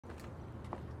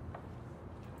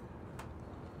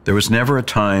There was never a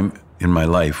time in my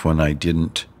life when I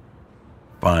didn't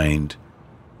find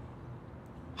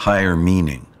higher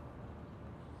meaning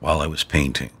while I was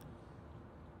painting.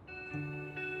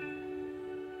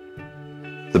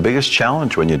 The biggest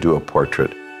challenge when you do a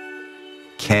portrait,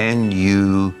 can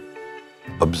you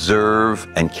observe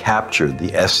and capture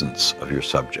the essence of your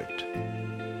subject?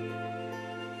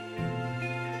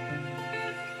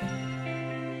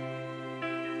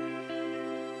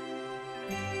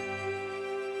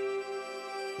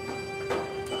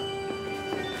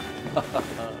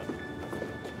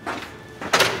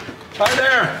 Hi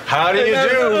there. How do you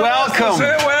do? Welcome.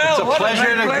 Well. It's a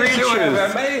pleasure to greet you.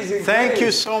 Amazing. Thank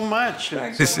you so much.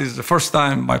 This is the first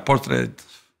time my portrait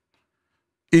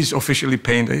is officially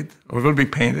painted, or will be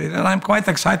painted, and I'm quite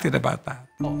excited about that.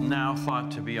 Now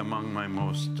thought to be among my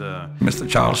most... Mr.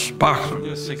 Charles Pachter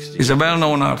is a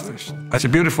well-known artist. It's a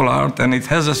beautiful art, and it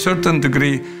has a certain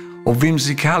degree of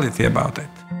whimsicality about it.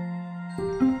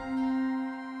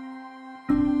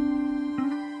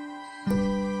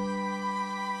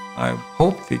 I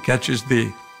hope he catches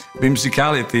the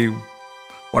whimsicality,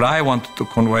 what I wanted to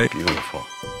convey. Beautiful.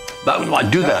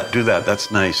 Do that.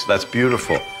 That's nice. That's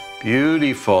beautiful.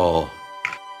 Beautiful.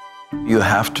 You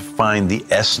have to find the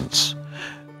essence.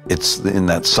 It's in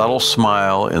that subtle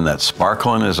smile, in that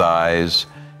sparkle in his eyes.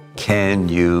 Can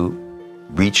you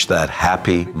reach that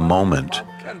happy moment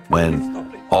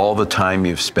when all the time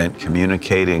you've spent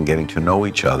communicating and getting to know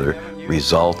each other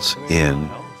results in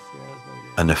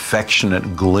an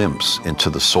affectionate glimpse into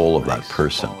the soul of that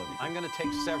person? I'm going to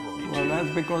take several. Well, that's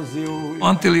because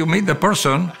until you meet the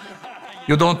person,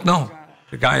 you don't know.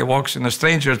 The guy walks in a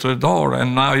stranger to the door,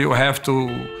 and now you have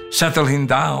to settle him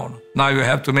down. Now you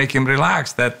have to make him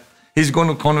relax, that he's going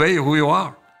to convey who you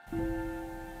are.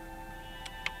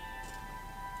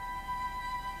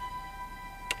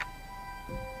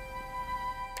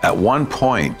 At one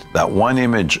point, that one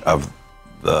image of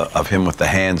him with the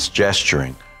hands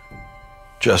gesturing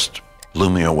just blew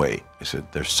me away. I said,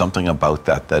 there's something about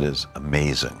that that is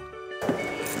amazing.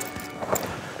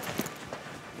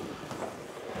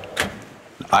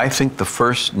 I think the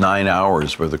first 9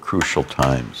 hours were the crucial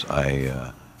times.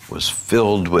 I was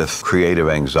filled with creative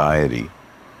anxiety,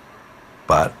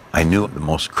 but I knew the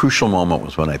most crucial moment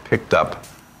was when I picked up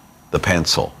the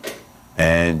pencil,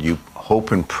 and you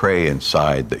hope and pray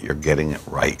inside that you're getting it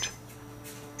right.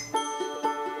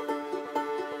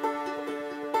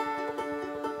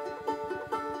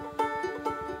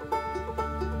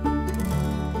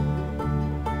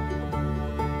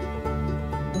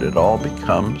 It all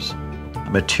becomes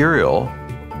material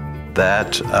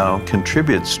that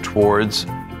contributes towards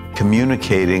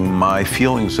communicating my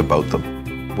feelings about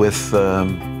them with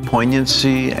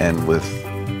poignancy and with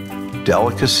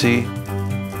delicacy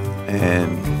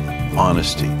and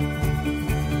honesty.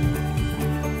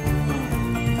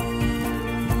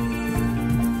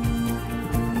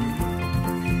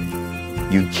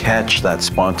 You catch that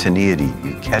spontaneity,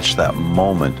 you catch that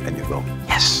moment, and you go,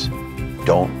 yes,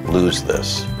 don't lose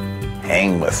this,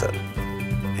 hang with it.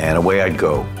 And away I'd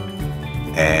go.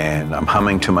 And I'm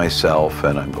humming to myself,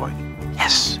 and I'm going,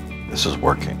 yes, this is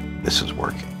working, this is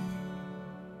working.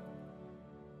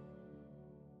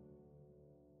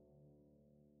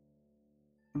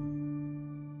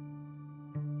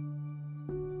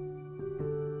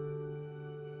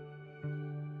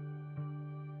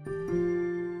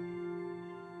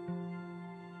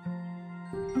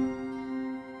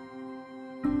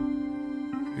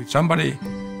 If somebody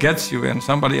gets you and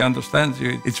somebody understands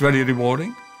you, it's very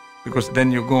rewarding, because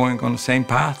then you're going on the same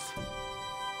path.